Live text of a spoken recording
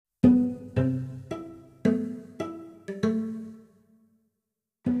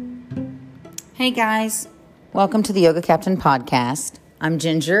Hey guys, welcome to the Yoga Captain podcast. I'm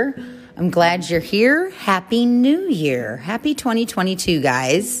Ginger. I'm glad you're here. Happy New Year. Happy 2022,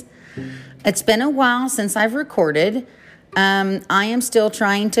 guys. It's been a while since I've recorded. I am still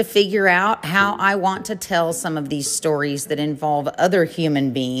trying to figure out how I want to tell some of these stories that involve other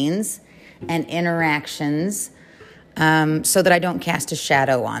human beings and interactions so that I don't cast a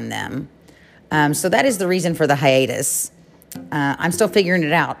shadow on them. So that is the reason for the hiatus. I'm still figuring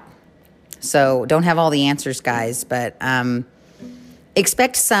it out. So don't have all the answers, guys, but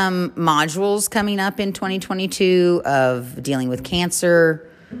expect some modules coming up in 2022 of dealing with cancer,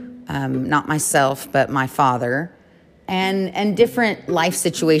 not myself, but my father, and different life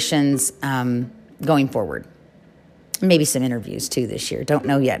situations going forward. Maybe some interviews too this year. Don't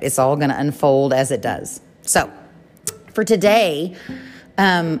know yet. It's all going to unfold as it does. So for today,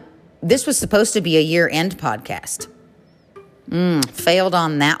 this was supposed to be a year-end podcast. Failed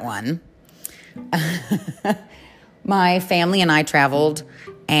on that one. My family and I traveled,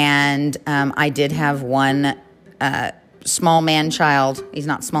 and I did have one small man child. He's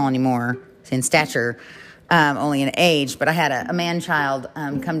not small anymore in stature, only in age, but I had a man child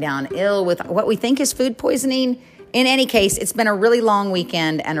come down ill with what we think is food poisoning. In any case, it's been a really long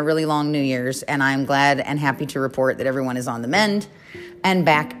weekend and a really long New Year's, and I'm glad and happy to report that everyone is on the mend and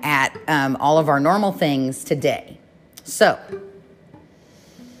back at all of our normal things today. So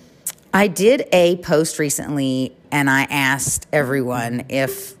I did a post recently, and I asked everyone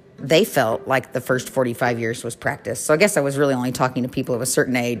if they felt like the first 45 years was practice. So I guess I was really only talking to people of a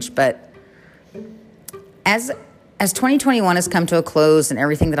certain age, but as 2021 has come to a close and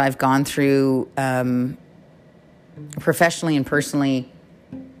everything that I've gone through professionally and personally,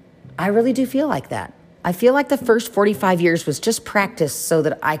 I really do feel like that. I feel like the first 45 years was just practice so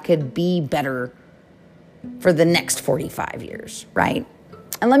that I could be better for the next 45 years, right?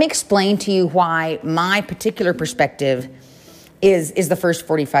 And let me explain to you why my particular perspective is the first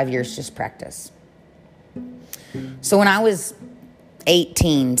 45 years just practice. So when I was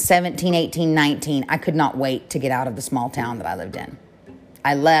 17, 18, 19, I could not wait to get out of the small town that I lived in.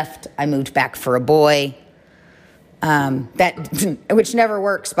 I left. I moved back for a boy. Which never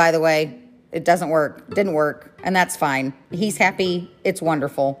works, by the way. It doesn't work. Didn't work. And that's fine. He's happy. It's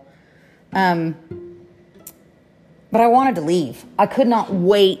wonderful. But I wanted to leave. I could not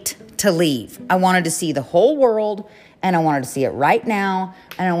wait to leave. I wanted to see the whole world, and I wanted to see it right now,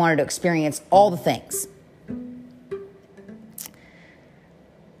 and I wanted to experience all the things.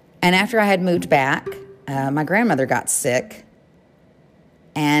 And after I had moved back, my grandmother got sick.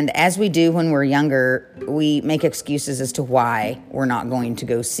 And as we do when we're younger, we make excuses as to why we're not going to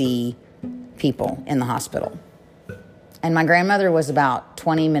go see people in the hospital. And my grandmother was about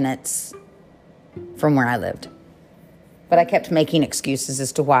 20 minutes from where I lived. But I kept making excuses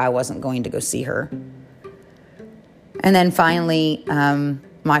as to why I wasn't going to go see her. And then finally,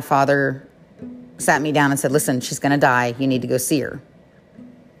 my father sat me down and said, listen, she's going to die. You need to go see her.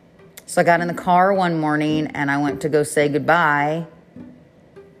 So I got in the car one morning and I went to go say goodbye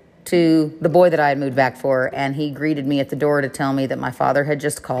to the boy that I had moved back for. And he greeted me at the door to tell me that my father had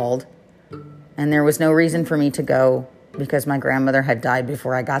just called. And there was no reason for me to go because my grandmother had died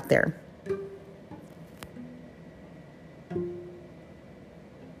before I got there.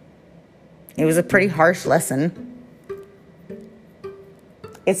 It was a pretty harsh lesson.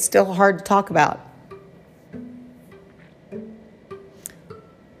 It's still hard to talk about.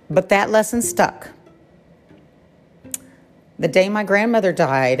 But that lesson stuck. The day my grandmother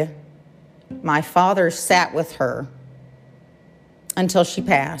died, my father sat with her until she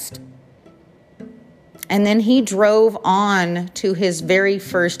passed. And then he drove on to his very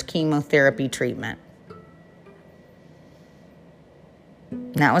first chemotherapy treatment.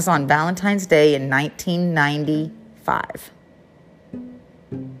 That was on Valentine's Day in 1995.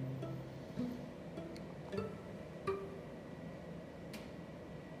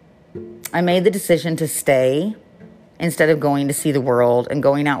 I made the decision to stay instead of going to see the world and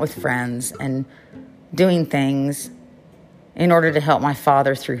going out with friends and doing things in order to help my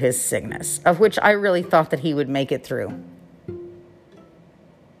father through his sickness, of which I really thought that he would make it through.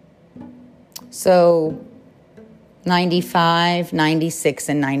 So 95, 96,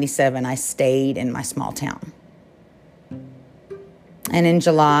 and 97, I stayed in my small town. And in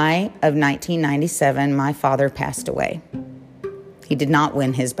July of 1997, my father passed away. He did not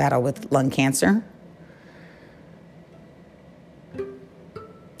win his battle with lung cancer.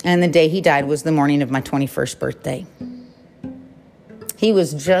 And the day he died was the morning of my 21st birthday. He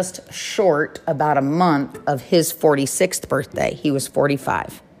was just short about a month of his 46th birthday. He was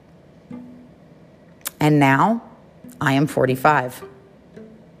 45. And now I am 45.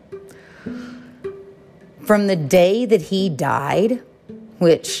 From the day that he died,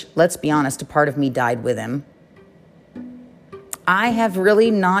 which, let's be honest, a part of me died with him, I have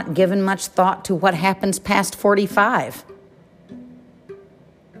really not given much thought to what happens past 45.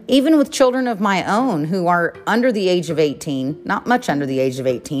 Even with children of my own who are under the age of 18, not much under the age of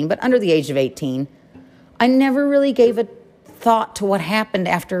 18, but under the age of 18, I never really gave a thought to what happened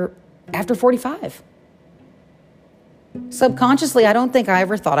after 45. Subconsciously, I don't think I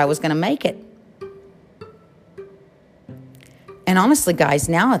ever thought I was going to make it. And honestly, guys,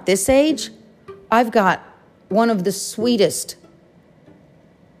 now at this age, I've got one of the sweetest,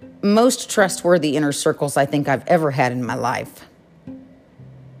 most trustworthy inner circles I think I've ever had in my life.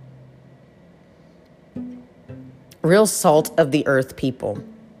 Real salt of the earth people.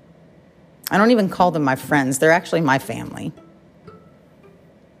 I don't even call them my friends. They're actually my family.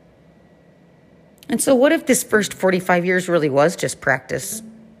 And so what if this first 45 years really was just practice?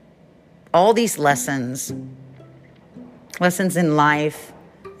 All these lessons in life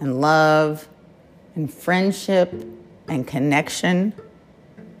and love and friendship and connection.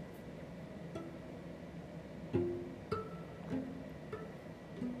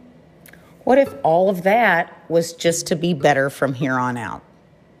 What if all of that was just to be better from here on out?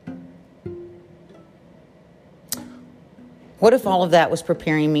 What if all of that was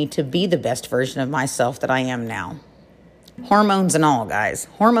preparing me to be the best version of myself that I am now? Hormones and all, guys.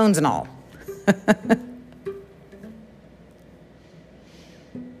 Hormones and all.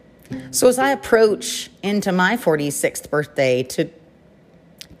 So as I approach into my 46th birthday to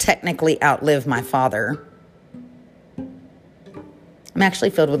technically outlive my father, I'm actually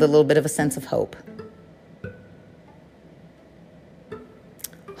filled with a little bit of a sense of hope.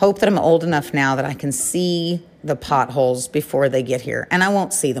 Hope that I'm old enough now that I can see the potholes before they get here. And I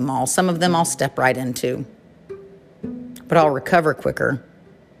won't see them all. Some of them I'll step right into. But I'll recover quicker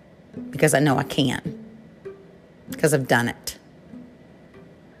because I know I can. Because I've done it.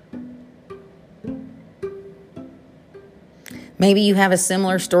 Maybe you have a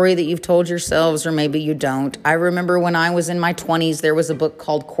similar story that you've told yourselves, or maybe you don't. I remember when I was in my 20s, there was a book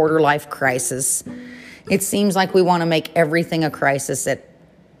called Quarter Life Crisis. It seems like we want to make everything a crisis at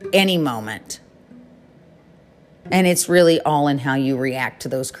any moment. And it's really all in how you react to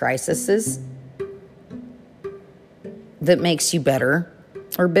those crises that makes you better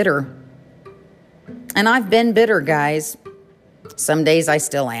or bitter. And I've been bitter, guys. Some days I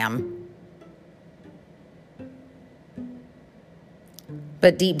still am.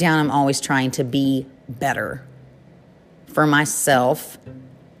 But deep down, I'm always trying to be better for myself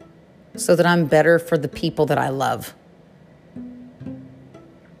so that I'm better for the people that I love.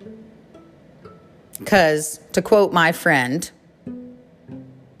 Because, to quote my friend,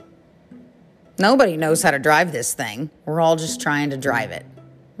 nobody knows how to drive this thing. We're all just trying to drive it,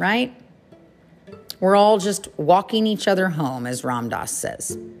 right? We're all just walking each other home, as Ram Dass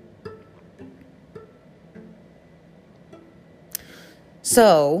says.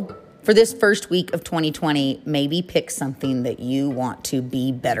 So, for this first week of 2020, maybe pick something that you want to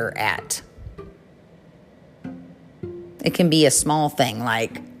be better at. It can be a small thing,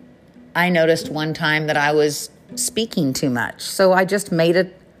 like I noticed one time that I was speaking too much. So I just made a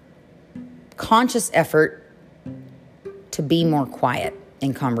conscious effort to be more quiet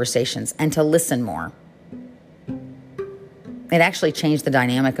in conversations and to listen more. It actually changed the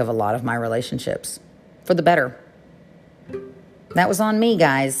dynamic of a lot of my relationships for the better. That was on me,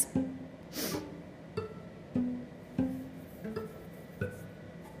 guys.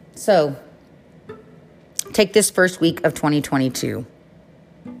 So, take this first week of 2022.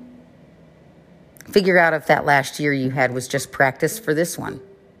 Figure out if that last year you had was just practice for this one.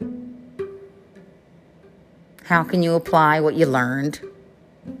 How can you apply what you learned?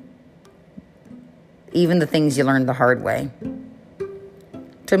 Even the things you learned the hard way.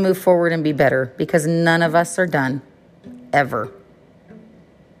 To move forward and be better, because none of us are done, ever.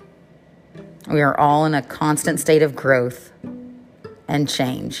 We are all in a constant state of growth and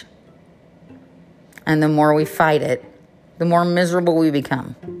change. And the more we fight it, the more miserable we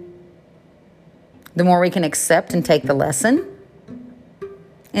become. The more we can accept and take the lesson,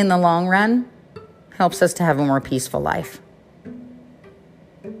 in the long run, helps us to have a more peaceful life.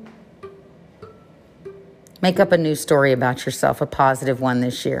 Make up a new story about yourself, a positive one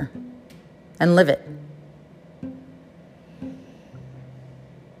this year, and live it.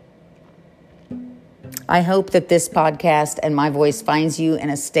 I hope that this podcast and my voice finds you in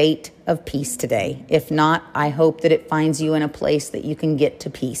a state of peace today. If not, I hope that it finds you in a place that you can get to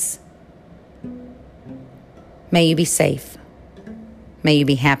peace. May you be safe. May you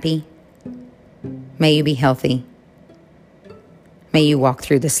be happy. May you be healthy. May you walk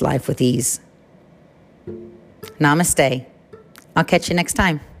through this life with ease. Namaste. I'll catch you next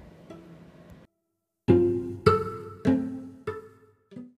time.